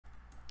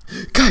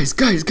Guys.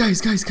 You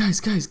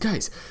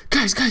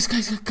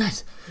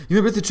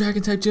remember the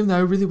dragon type gym that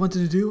I really wanted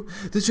to do?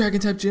 The dragon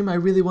type gym I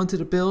really wanted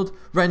to build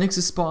right next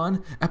to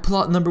spawn at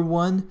plot number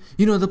 1.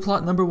 You know, the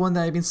plot number 1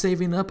 that I've been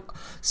saving up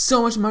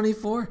so much money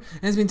for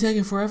and it's been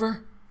taking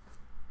forever?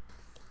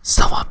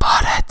 Someone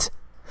bought it.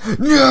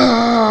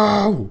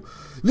 No!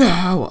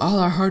 No! All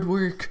our hard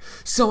work.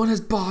 Someone has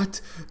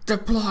bought the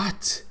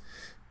plot.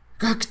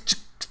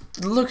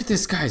 Look at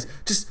this, guys.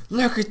 Just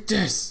look at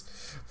this.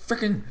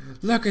 Freaking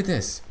look at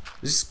this.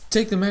 Just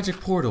take the magic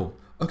portal,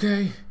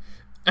 okay?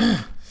 Look,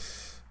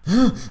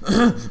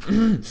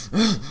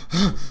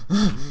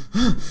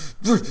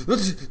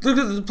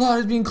 the plot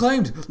is being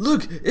claimed.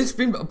 Look, it's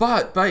been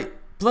bought by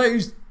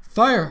Blaze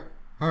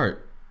Fireheart.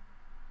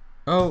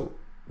 Oh,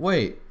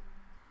 wait.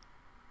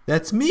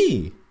 That's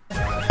me.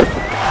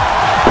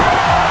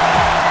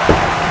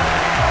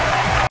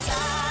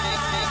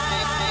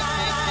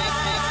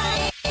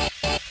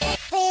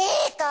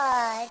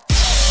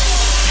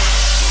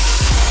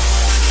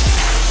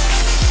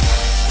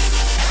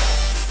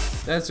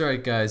 That's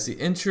right, guys. The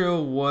intro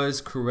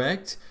was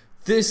correct.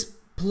 This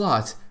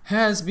plot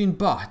has been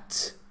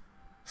bought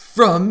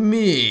from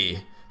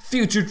me,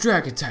 future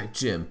Dragon type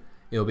Jim.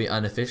 It'll be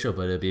unofficial,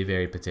 but it'll be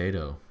very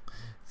potato.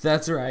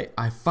 That's right.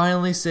 I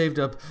finally saved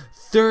up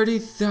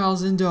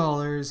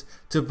 $30,000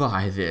 to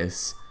buy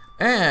this,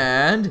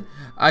 and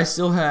I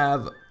still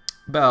have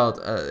about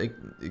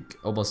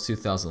almost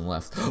 2,000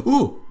 left.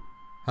 Ooh,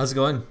 how's it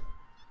going?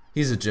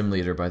 He's a gym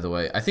leader, by the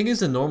way. I think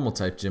he's a normal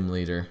type gym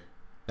leader.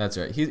 That's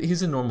right,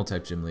 he's a normal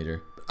type gym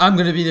leader. I'm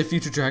gonna be the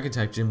future dragon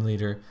type gym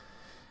leader.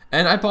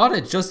 And I bought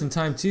it just in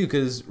time too,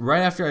 because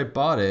right after I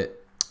bought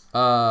it,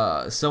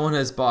 someone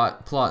has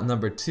bought plot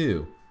number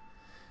 2.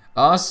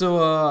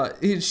 Also,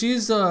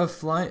 she's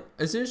flying.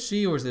 Is it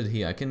she or is it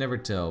he? I can never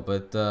tell.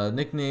 But the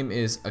nickname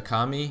is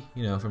Akami,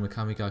 you know, from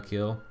Akami Got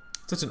Kill.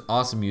 Such an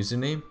awesome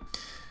username.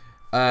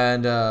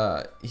 And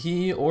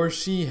he or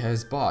she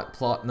has bought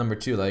plot number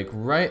 2, like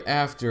right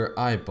after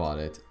I bought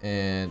it.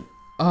 And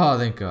oh,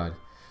 thank God.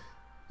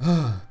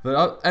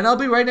 But I'll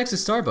be right next to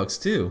Starbucks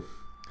too,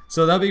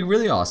 so that'll be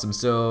really awesome.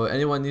 So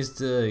anyone needs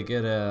to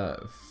get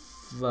a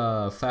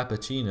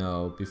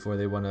frappuccino before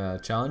they want to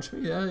challenge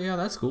me, yeah,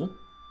 that's cool.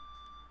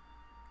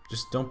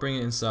 Just don't bring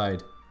it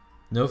inside.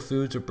 No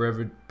foods or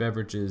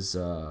beverages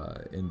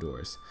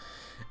indoors.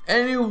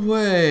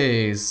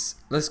 Anyways,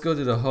 let's go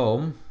to the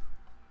home.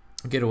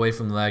 Get away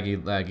from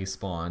laggy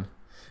spawn,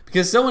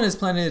 because someone has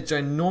planted a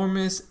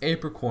ginormous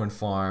apricorn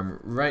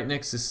farm right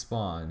next to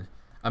spawn.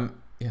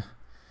 Yeah.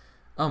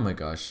 Oh my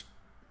gosh.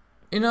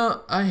 You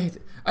know, I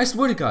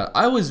swear to God,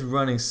 I was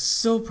running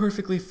so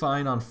perfectly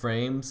fine on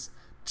frames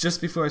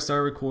just before I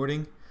started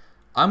recording.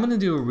 I'm gonna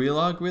do a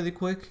relog really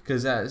quick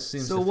because that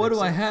seems. So what do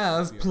I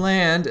have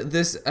planned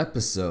this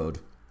episode?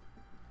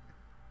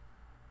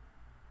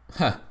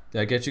 Huh?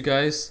 Did I get you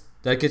guys?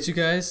 Did I get you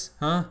guys?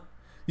 Huh?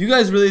 You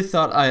guys really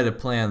thought I had a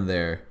plan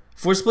there.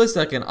 For a split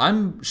second,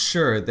 I'm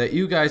sure that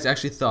you guys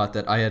actually thought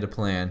that I had a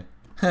plan.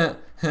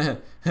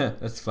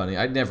 That's funny.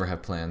 I never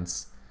have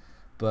plans.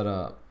 But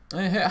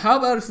how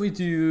about if we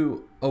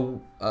do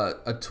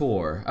a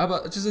tour? How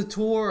about just a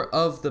tour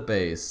of the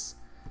base?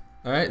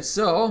 All right,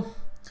 so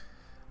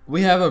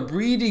we have a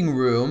breeding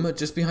room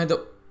just behind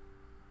the.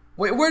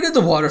 Wait, where did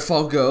the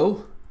waterfall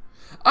go?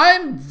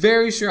 I'm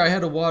very sure I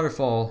had a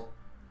waterfall.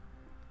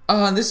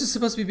 And this is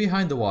supposed to be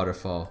behind the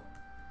waterfall.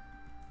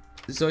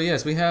 So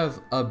yes, we have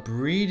a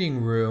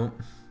breeding room.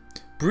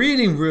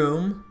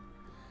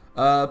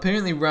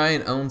 Apparently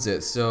Ryan owns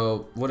it,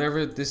 so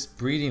whatever this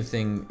breeding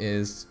thing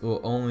is will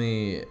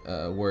only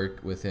work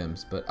with him.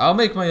 But I'll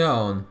make my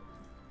own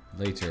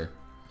later.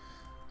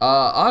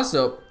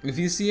 Also, if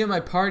you see in my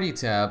party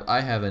tab,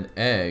 I have an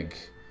egg.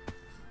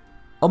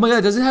 Oh my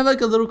God, does it have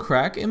like a little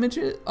crack image?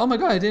 Oh my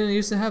God, I didn't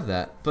used to have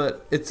that.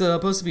 But it's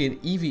supposed to be an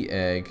Eevee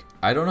egg.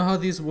 I don't know how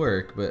these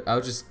work, but I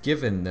was just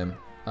given them.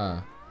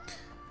 Oh,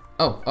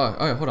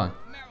 hold on.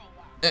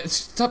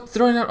 Stop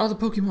throwing out all the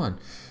Pokemon.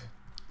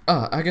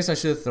 I guess I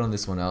should have thrown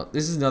this one out.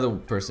 This is another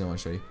person I want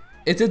to show you.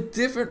 It's a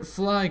different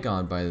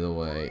Flygon, by the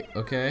way,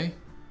 okay?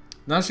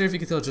 Not sure if you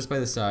can tell just by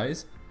the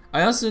size.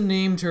 I also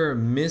named her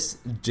Miss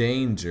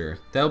Danger.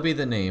 That'll be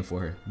the name for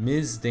her,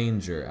 Ms.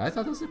 Danger. I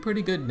thought that was a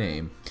pretty good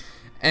name.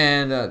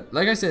 And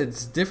like I said,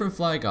 it's a different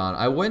Flygon.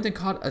 I went and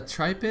caught a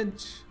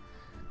Tripinch,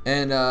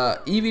 and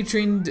Eevee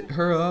trained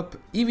her up.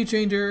 Eevee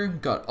trained her,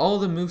 got all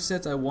the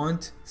movesets I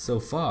want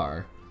so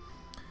far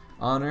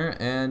on her,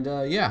 and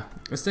yeah,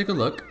 let's take a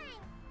look.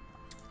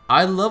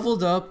 I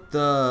leveled up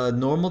the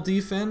normal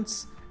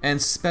defense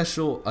and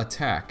special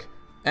attack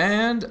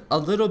and a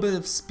little bit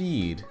of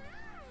speed.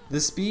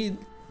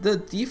 The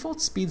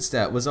default speed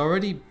stat was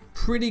already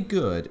pretty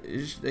good.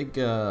 Like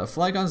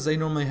Flygons, they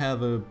normally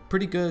have a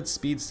pretty good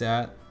speed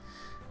stat.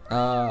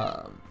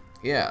 Yeah,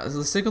 so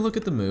let's take a look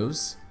at the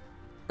moves.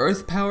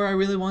 Earth Power I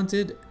really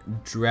wanted.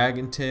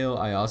 Dragon Tail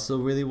I also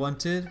really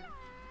wanted.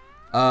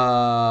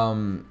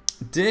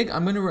 Dig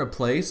I'm gonna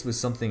replace with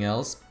something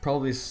else.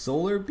 Probably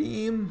Solar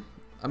Beam.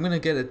 I'm gonna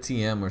get a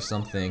TM or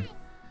something.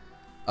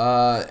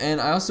 And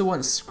I also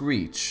want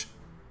Screech.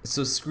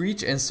 So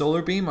Screech and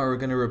Solar Beam are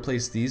gonna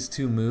replace these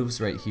two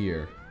moves right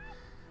here.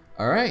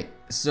 Alright,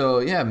 so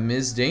yeah,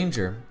 Ms.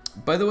 Danger.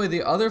 By the way,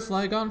 the other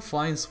Flygon,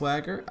 Flying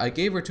Swagger, I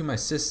gave her to my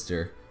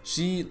sister.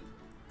 She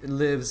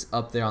lives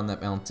up there on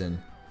that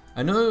mountain.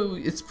 I know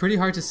it's pretty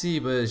hard to see,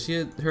 but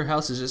her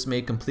house is just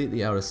made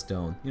completely out of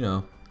stone. You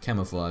know,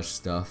 camouflage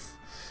stuff.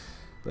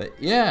 But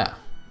yeah,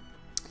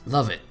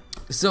 love it.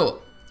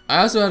 So,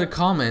 I also had a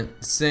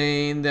comment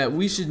saying that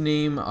we should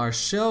name our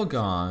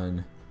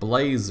Shelgon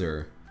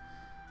Blazer.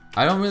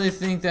 I don't really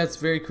think that's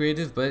very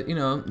creative, but you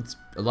know, it's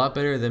a lot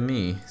better than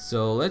me.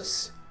 So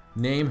let's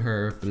name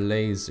her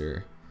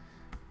Blazer.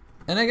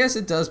 And I guess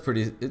it does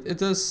it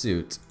does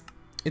suit.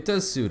 It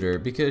does suit her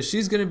because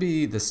she's gonna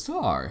be the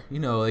star, you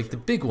know, like the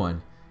big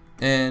one.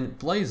 And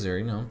Blazer,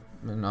 you know,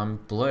 and I'm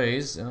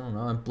Blaze, I don't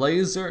know, I'm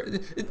Blazer.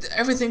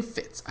 Everything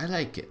fits. I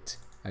like it.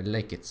 I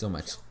like it so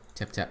much.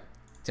 Tap, tap,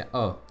 tap.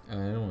 Oh, I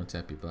don't want to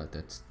tap your butt.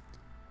 That's,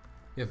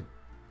 you have a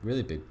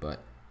really big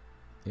butt.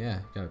 Yeah,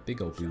 you got a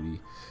big old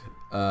booty.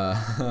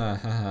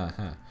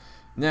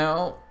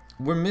 Now,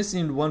 we're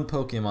missing one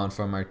Pokemon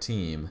from our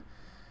team.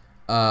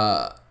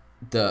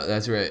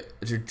 That's right,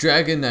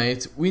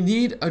 Dragonite. We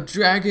need a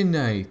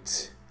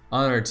Dragonite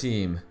on our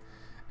team.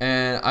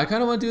 And I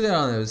kind of want to do that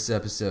on this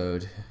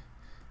episode.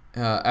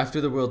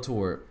 After the World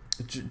Tour.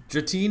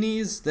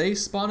 Dratinis, they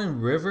spawn in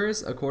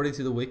rivers, according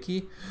to the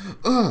wiki.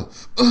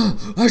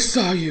 I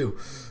saw you!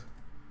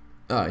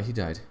 He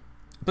died.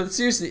 But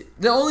seriously,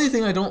 the only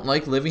thing I don't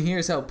like living here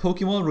is how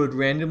Pokemon would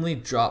randomly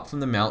drop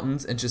from the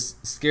mountains and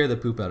just scare the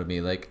poop out of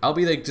me. Like, I'll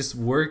be like just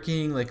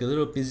working like a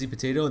little busy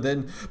potato and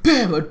then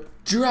BAM! A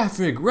giraffe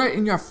egg right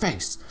in your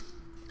face!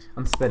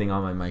 I'm spitting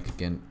on my mic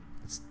again.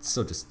 It's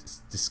so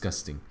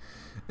disgusting.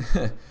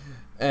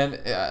 And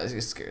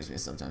it scares me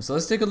sometimes. So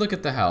let's take a look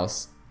at the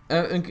house.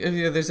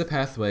 Yeah, there's a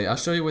pathway. I'll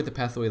show you where the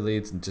pathway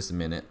leads in just a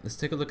minute. Let's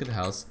take a look at the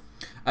house.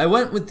 I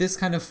went with this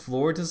kind of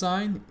floor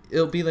design.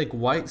 It'll be like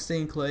white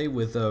stained clay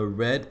with a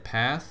red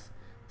path.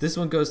 This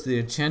one goes to the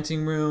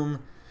enchanting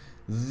room.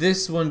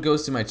 This one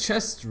goes to my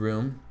chest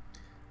room.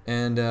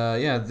 And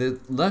yeah, the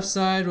left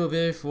side will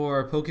be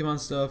for Pokemon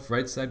stuff.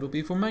 Right side will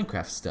be for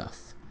Minecraft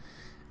stuff.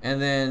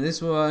 And then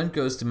this one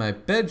goes to my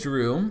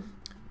bedroom,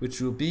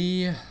 which will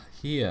be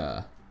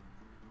here.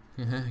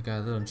 I got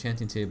a little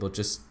enchanting table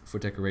just for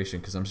decoration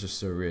because I'm just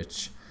so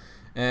rich.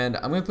 And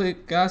I'm gonna play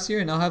glass here,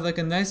 and I'll have like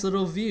a nice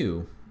little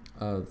view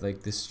of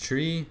like this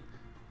tree,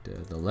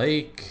 the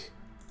lake,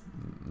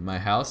 my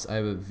house. I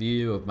have a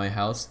view of my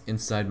house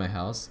inside my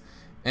house,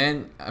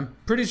 and I'm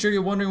pretty sure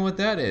you're wondering what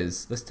that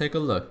is. Let's take a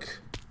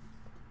look.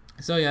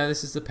 So yeah,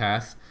 this is the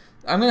path.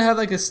 I'm gonna have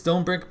like a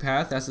stone brick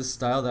path. That's the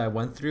style that I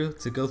went through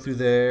to go through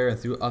there and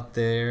through up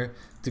there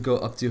to go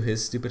up to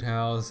his stupid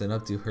house and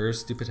up to her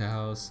stupid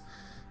house.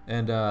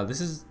 And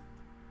this is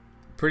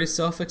pretty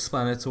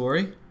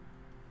self-explanatory.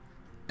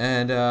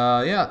 And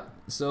yeah,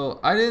 so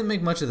I didn't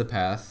make much of the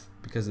path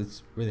because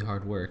it's really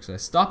hard work. So I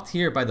stopped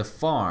here by the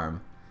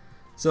farm.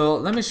 So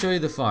let me show you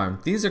the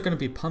farm. These are going to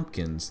be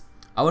pumpkins.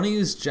 I want to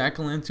use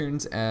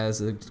jack-o'-lanterns as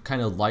a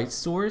kind of light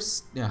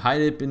source. You know,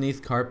 hide it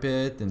beneath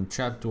carpet and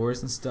trap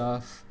doors and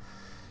stuff.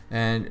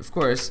 And of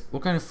course,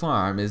 what kind of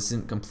farm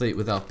isn't complete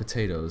without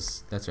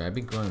potatoes? That's right, I've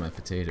been growing my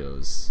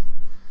potatoes.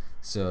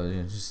 So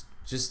you know,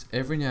 just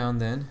every now and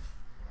then.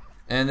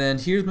 And then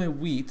here's my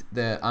wheat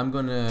that I'm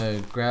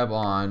gonna grab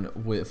on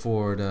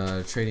for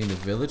the trading the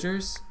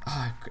villagers.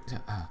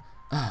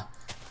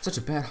 Such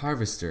a bad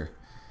harvester.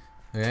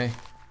 Okay,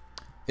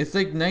 it's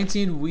like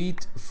 19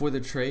 wheat for the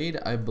trade,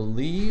 I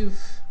believe,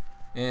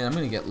 and I'm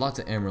gonna get lots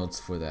of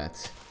emeralds for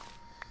that.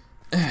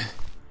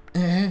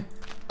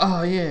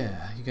 Oh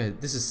yeah, you guys,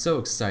 this is so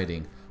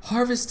exciting.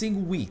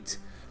 Harvesting wheat,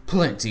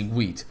 planting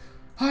wheat.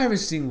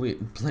 Harvesting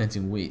wheat,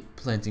 planting wheat,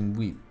 planting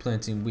wheat,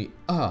 planting wheat.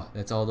 Ah,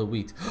 that's all the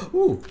wheat.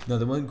 Ooh,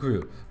 another one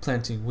grew.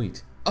 Planting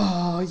wheat.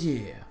 Oh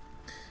yeah.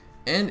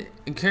 And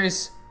in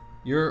case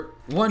you're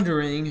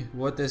wondering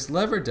what this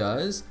lever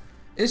does,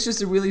 it's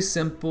just a really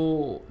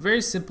simple,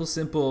 very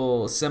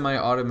simple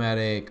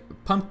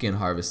semi-automatic pumpkin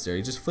harvester.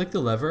 You just flick the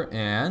lever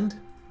and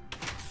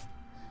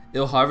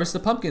it'll harvest the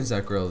pumpkins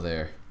that grow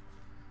there.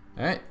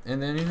 Alright,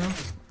 and then you know,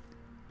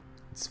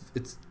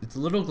 it's a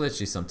little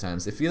glitchy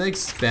sometimes. If you like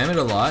spam it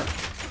a lot,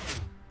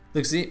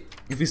 look, see,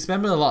 if you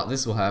spam it a lot,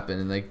 this will happen,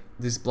 and like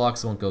these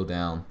blocks won't go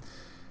down.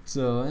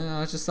 So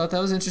I just thought that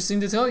was interesting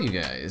to tell you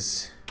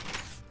guys.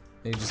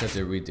 You just have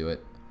to redo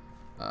it.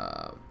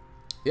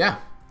 Yeah,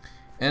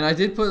 and I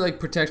did put like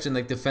protection,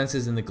 like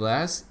defenses in the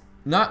glass,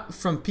 not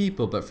from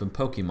people but from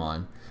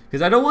Pokemon,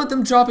 because I don't want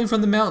them dropping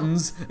from the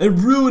mountains and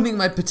ruining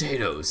my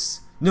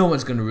potatoes. No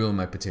one's gonna ruin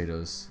my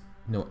potatoes.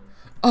 No.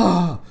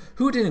 Oh,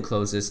 who didn't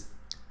close this?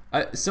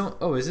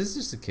 Oh, is this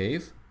just a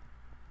cave?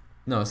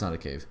 No, it's not a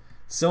cave.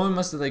 Someone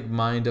must have like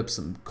mined up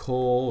some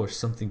coal or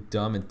something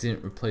dumb and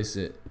didn't replace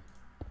it.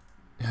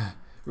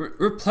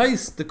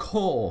 Replace the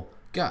coal,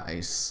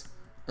 guys.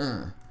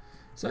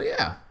 So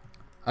yeah.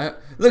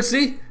 Look,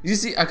 see? You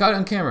see, I caught it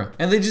on camera.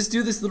 And they just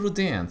do this little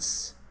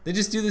dance. They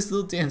just do this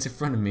little dance in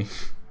front of me.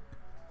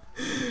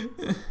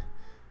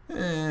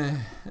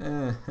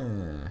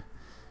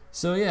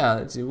 So yeah,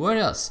 let's see, what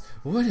else?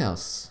 What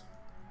else?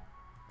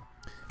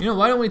 You know,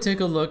 why don't we take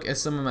a look at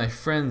some of my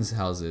friends'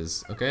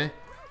 houses, okay?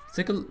 Let's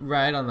take a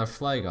ride on the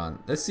Flygon.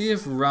 Let's see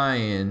if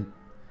Ryan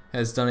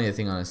has done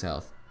anything on his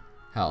health.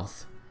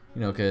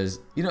 You know, because,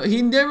 you know,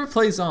 he never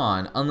plays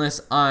on unless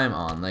I'm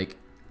on. Like,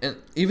 and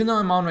even though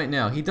I'm on right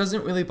now, he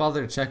doesn't really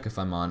bother to check if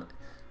I'm on.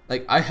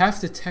 Like, I have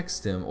to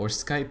text him or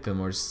Skype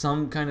him or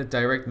some kind of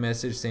direct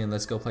message saying,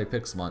 let's go play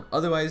Pixelmon.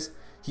 Otherwise,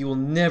 he will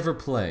never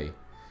play.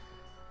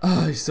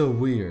 Oh, he's so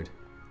weird.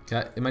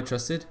 Okay, am I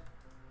trusted?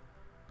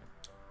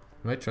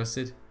 Am I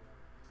trusted?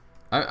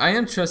 I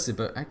am trusted,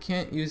 but I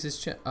can't use his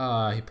chat.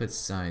 Ah, he put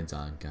signs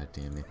on. God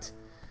damn it.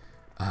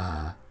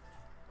 I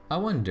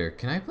wonder,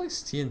 can I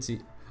place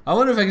TNT? I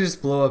wonder if I can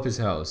just blow up his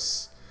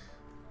house.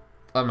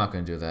 I'm not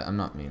gonna do that. I'm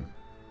not mean.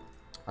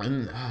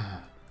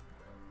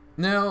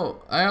 Now,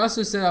 I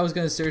also said I was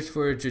gonna search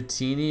for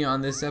Dratini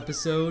on this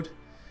episode,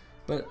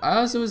 but I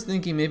also was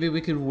thinking maybe we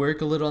could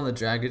work a little on the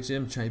Dragon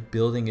Gym, try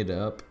building it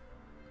up.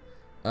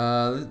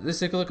 Let's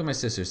take a look at my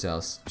sister's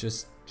house,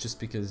 just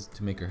because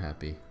to make her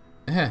happy.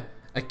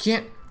 I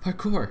can't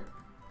parkour.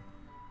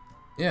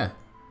 Yeah.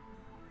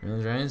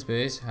 Reynolds Ryan's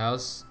base,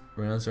 house,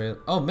 Reynolds Ryan.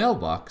 Oh,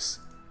 mailbox.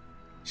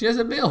 She has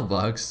a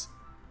mailbox.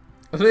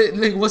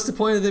 Like, what's the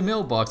point of the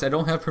mailbox? I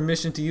don't have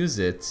permission to use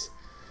it.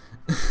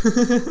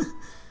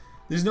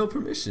 There's no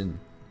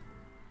permission.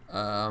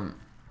 Oh,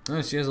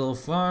 she has a little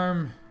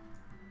farm.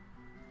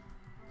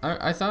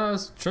 I thought I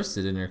was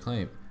trusted in her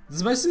claim.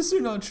 Does my sister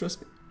not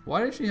trust me?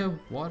 Why does she have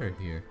water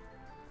here?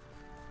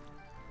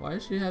 Why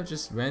does she have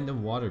just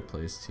random water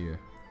placed here?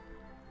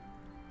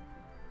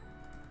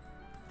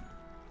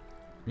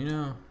 You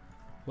know,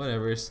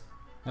 whatever's.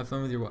 Have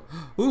fun with your water.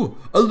 Ooh,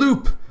 a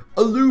loop!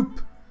 A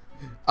loop!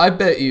 I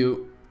bet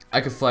you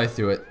I could fly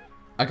through it.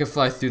 I could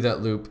fly through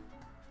that loop.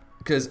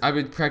 Because I've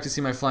been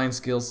practicing my flying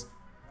skills.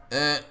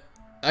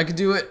 I could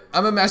do it.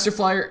 I'm a master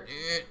flyer.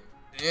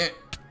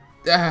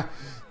 I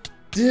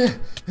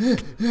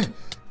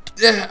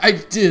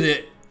did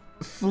it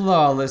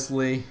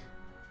flawlessly.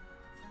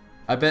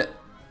 I bet.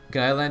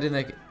 Can I land in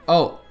that?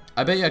 Oh,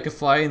 I bet you I could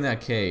fly in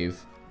that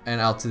cave and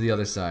out to the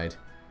other side.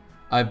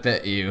 I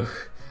bet you.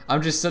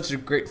 I'm just such a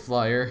great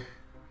flyer.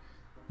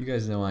 You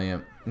guys know I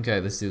am. Okay,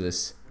 let's do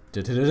this.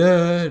 Come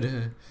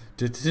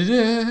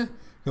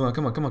on,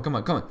 come on, come on, come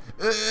on, come on.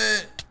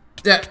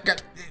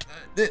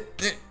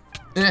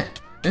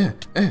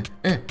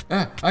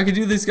 I can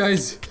do this,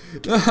 guys.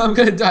 I'm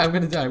gonna die, I'm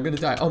gonna die, I'm gonna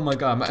die. Oh my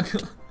god,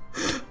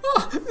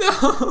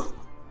 oh,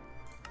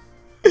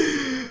 no.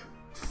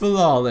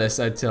 Flawless,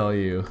 I tell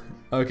you.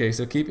 Okay,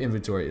 so keep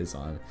inventory is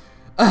on.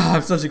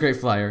 I'm such a great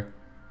flyer.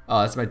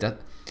 Oh, that's my death.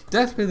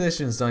 Death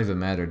positions don't even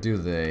matter, do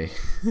they?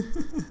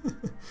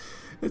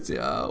 Let's see.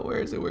 Oh, where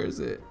is it? Where is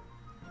it?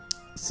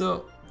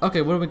 So,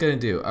 okay, what are we gonna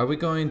do? Are we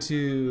going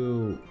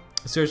to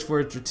search for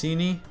a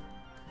Dratini,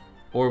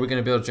 or are we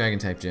gonna build a Dragon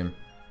type gym?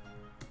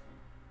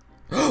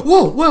 Whoa,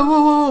 whoa, whoa,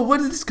 whoa, whoa! Where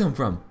did this come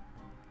from?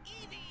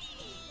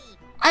 Eevee.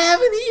 I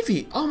have an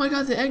Eevee! Oh my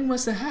god, the egg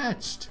must have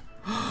hatched.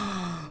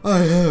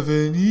 I have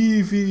an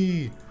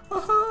Eevee!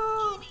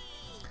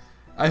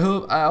 I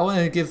want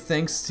to give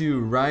thanks to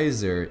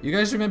Riser. You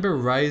guys remember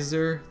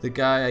Riser, the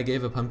guy I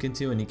gave a pumpkin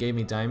to and he gave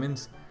me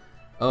diamonds?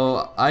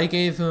 Oh, I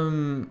gave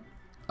him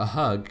a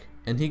hug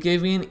and he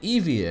gave me an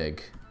Eevee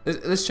egg.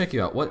 Let's check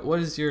you out. What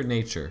is your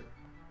nature?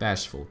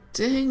 Bashful.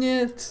 Dang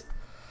it!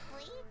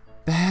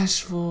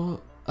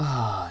 Bashful.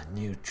 Ah,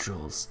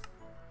 neutrals.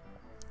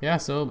 Yeah,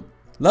 so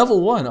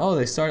level 1. Oh,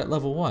 they start at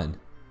level 1.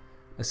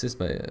 Assist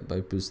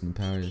by boosting the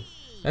power.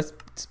 That's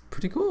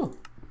pretty cool.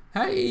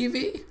 Hi,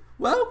 Eevee.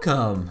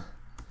 Welcome.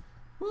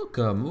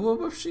 Welcome.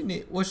 What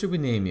should we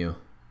name you?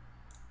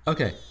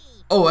 Okay.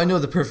 Oh, I know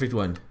the perfect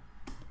one.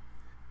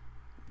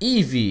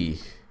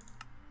 Eevee.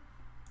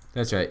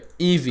 That's right.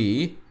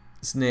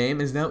 Eevee's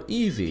name is now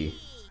Eevee.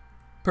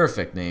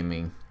 Perfect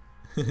naming.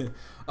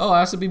 Oh, I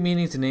also be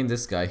meaning to name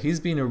this guy.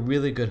 He's been a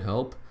really good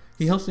help.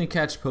 He helps me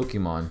catch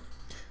Pokemon.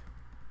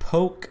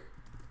 Poke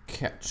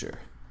Catcher.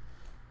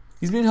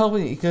 He's been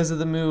helping because of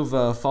the move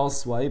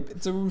False Swipe.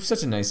 It's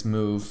such a nice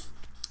move.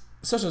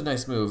 Such a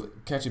nice move,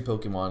 catching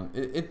Pokemon.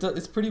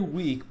 It's pretty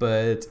weak,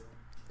 but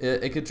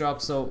it could drop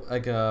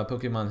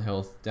Pokemon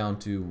health down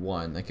to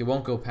 1. Like, it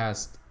won't go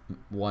past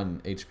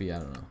 1 HP. I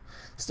don't know.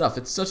 Stuff.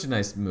 It's such a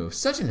nice move.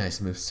 Such a nice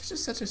move.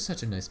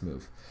 Such a nice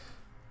move.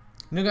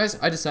 You know, guys,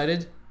 I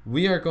decided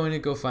we are going to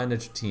go find a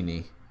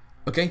Dratini.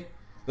 Okay,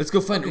 let's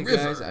go find a river.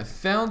 Guys, I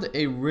found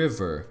a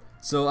river.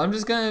 So I'm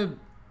just gonna.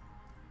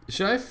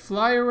 Should I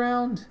fly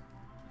around,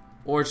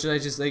 or should I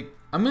just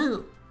I'm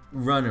gonna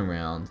run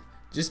around.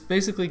 Just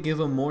basically give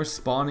them more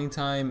spawning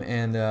time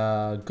and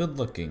good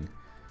looking.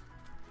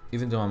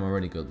 Even though I'm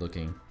already good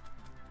looking.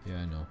 Yeah,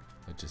 I know.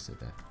 I just said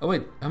that. Oh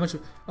wait, how much?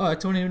 Oh, at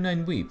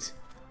 29 wheat.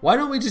 Why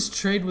don't we just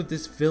trade with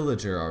this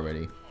villager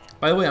already?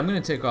 By the way, I'm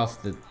gonna take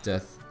off the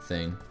death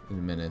thing in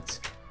a minute.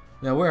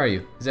 Now, where are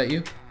you? Is that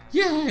you?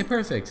 Yay,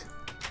 perfect.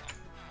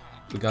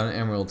 We got an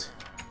emerald.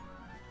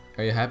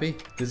 Are you happy?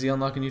 Does he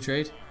unlock a new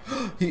trade?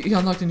 he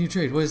unlocked a new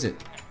trade. What is it?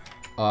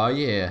 Oh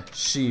yeah,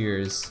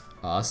 shears.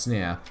 Aw,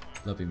 snap.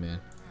 Love you, man.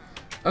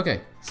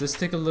 Okay, so let's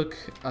take a look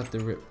at the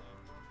river.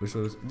 Which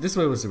was this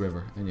way was the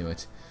river. I knew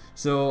it.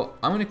 So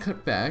I'm gonna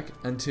cut back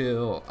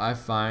until I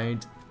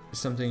find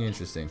something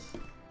interesting.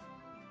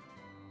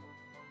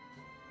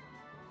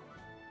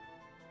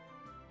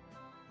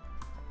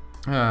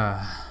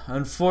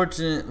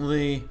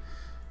 Unfortunately,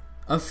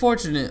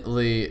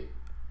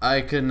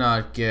 I could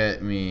not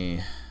get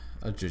me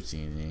a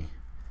Dratini.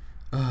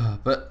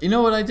 But you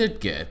know what I did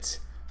get?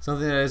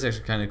 Something that is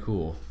actually kind of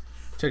cool.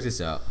 Check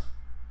this out.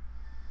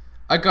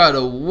 I got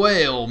a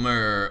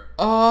whale-mer.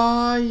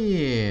 Oh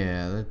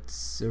yeah,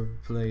 let's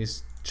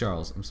replace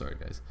Charles. I'm sorry,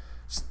 guys.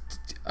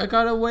 I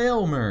got a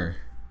whale-mer.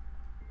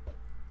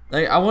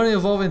 Like, I want to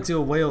evolve into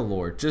a whale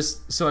lord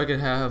just so I could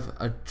have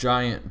a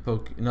giant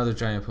another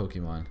giant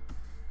Pokemon.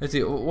 Let's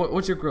see.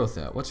 What's your growth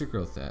at? What's your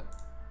growth at?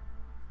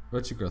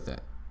 What's your growth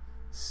at?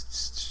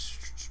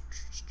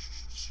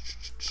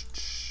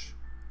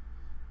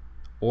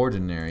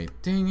 Ordinary.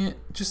 Dang it.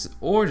 Just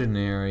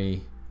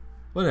ordinary.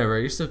 Whatever.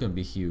 You're still gonna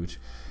be huge.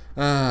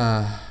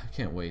 I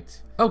can't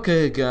wait.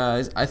 Okay,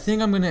 guys. I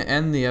think I'm gonna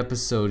end the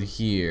episode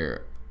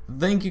here.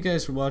 Thank you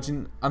guys for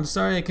watching. I'm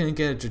sorry I couldn't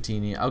get a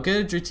Dratini. I'll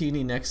get a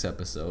Dratini next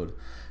episode.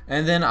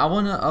 And then I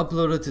want to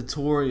upload a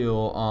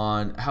tutorial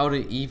on how to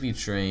EV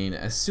train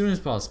as soon as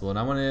possible. And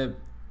I want to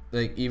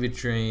like EV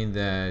train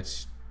that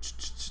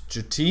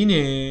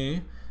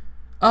Dratini.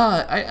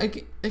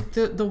 I like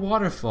the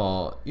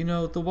waterfall. You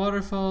know, the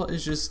waterfall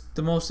is just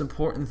the most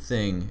important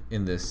thing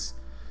in this.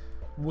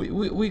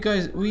 We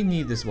guys, we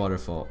need this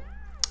waterfall.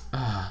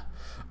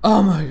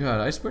 Oh my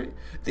god, I swear,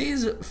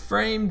 these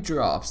frame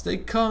drops, they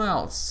come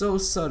out so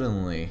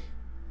suddenly.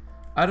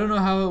 I don't know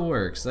how it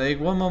works. Like,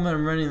 one moment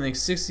I'm running like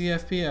 60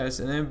 FPS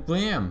and then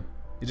blam,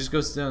 it just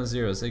goes down to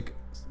 0. It's like,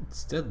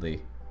 it's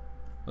deadly.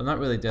 Well, not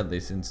really deadly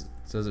since it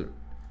says it.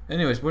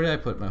 Anyways, where did I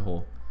put my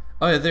hole?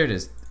 Oh yeah, there it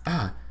is.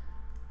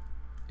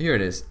 Here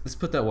it is. Let's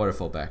put that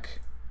waterfall back.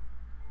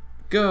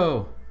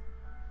 Go!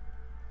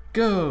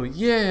 Go,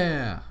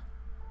 yeah!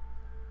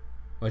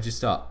 Why'd you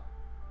stop?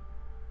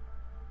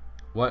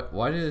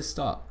 Why did it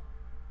stop?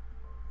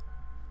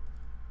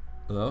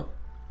 Hello?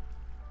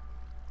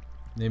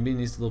 Maybe it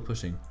needs a little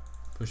pushing.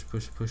 Push,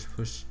 push, push,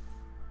 push.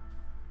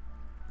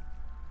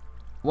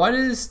 Why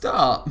did it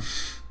stop?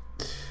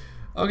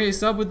 Okay,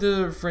 stop with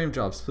the frame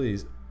drops,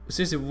 please.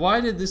 Seriously,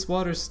 why did this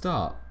water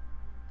stop?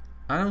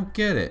 I don't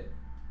get it.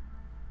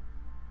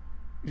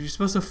 You're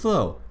supposed to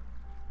flow.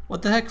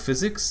 What the heck,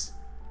 physics?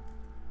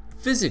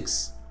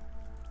 Physics!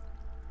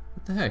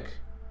 What the heck?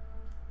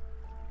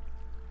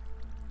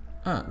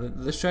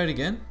 Let's try it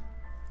again.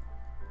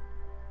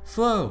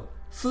 Flow!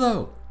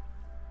 Flow!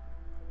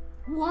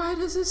 Why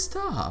does it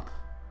stop?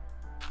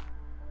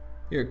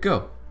 Here,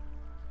 go.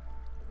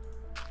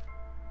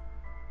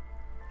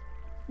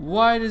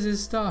 Why does it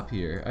stop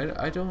here?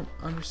 I don't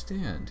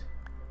understand.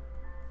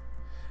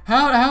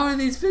 How are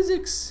these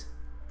physics?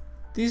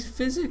 These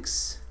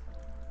physics?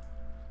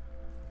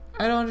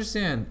 I don't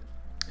understand.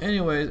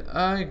 Anyways,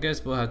 I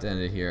guess we'll have to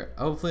end it here.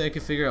 Hopefully I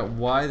can figure out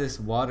why this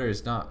water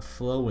is not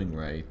flowing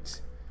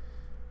right.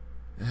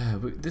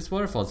 This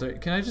waterfall's right.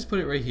 Can I just put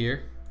it right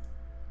here?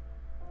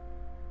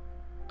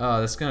 Oh,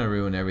 that's gonna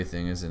ruin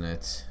everything, isn't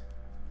it?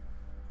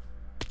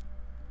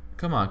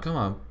 Come on, come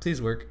on.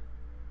 Please work.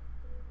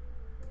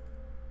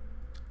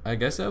 I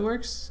guess that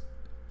works.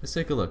 Let's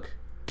take a look.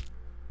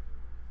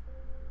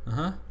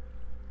 Uh-huh.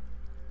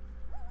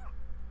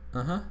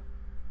 Uh-huh.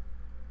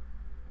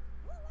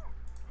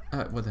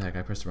 What the heck?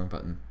 I pressed the wrong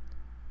button.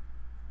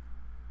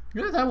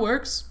 Yeah, that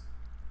works.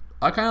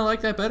 I kind of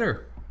like that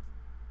better.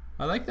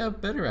 I like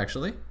that better,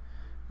 actually.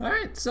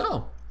 Alright,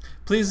 so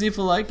please leave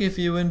a like if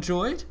you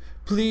enjoyed.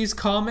 Please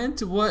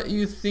comment what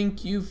you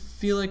think you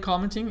feel like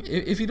commenting.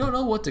 If you don't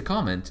know what to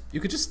comment, you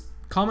could just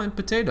comment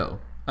potato.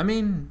 I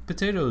mean,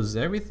 potatoes,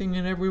 everything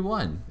and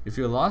everyone. If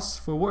you're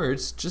lost for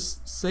words,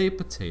 just say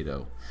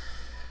potato.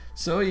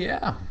 So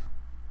yeah.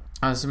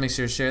 So make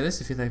sure to share this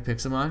if you like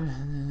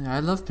Pixelmon. I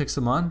love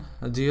Pixelmon.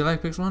 Do you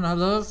like Pixelmon? I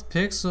love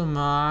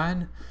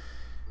Pixelmon.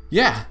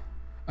 Yeah.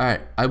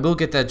 Alright, I will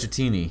get that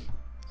Dratini.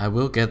 I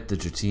will get the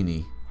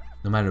Dratini.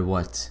 No matter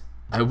what.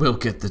 I will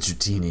get the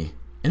Dratini.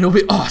 And it'll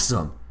be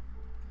awesome!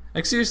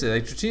 Like seriously,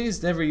 like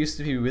Dratinis never used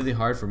to be really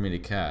hard for me to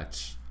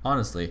catch.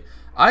 Honestly.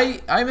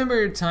 I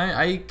remember a time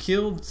I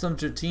killed some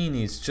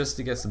Dratinis just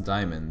to get some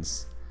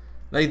diamonds.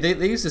 Like they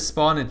used to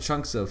spawn in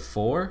chunks of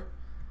 4.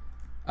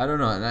 I don't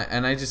know,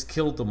 and I just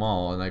killed them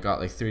all and I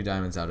got like 3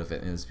 diamonds out of it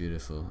and it was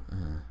beautiful.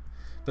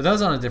 But that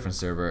was on a different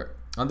server.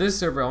 On this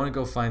server I want to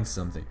go find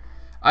something.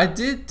 I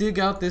did dig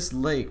out this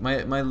lake,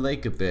 my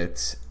lake a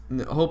bit,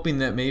 hoping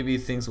that maybe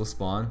things will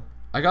spawn.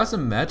 I got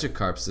some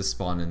Magikarps to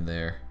spawn in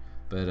there,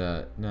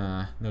 but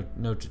nah,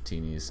 no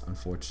Dratinis,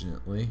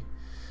 unfortunately.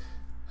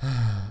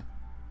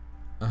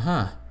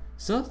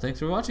 So thanks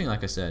for watching.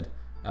 Like I said,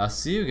 I'll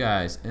see you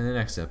guys in the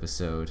next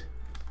episode.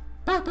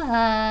 Bye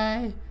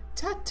bye.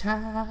 Ta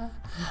ta.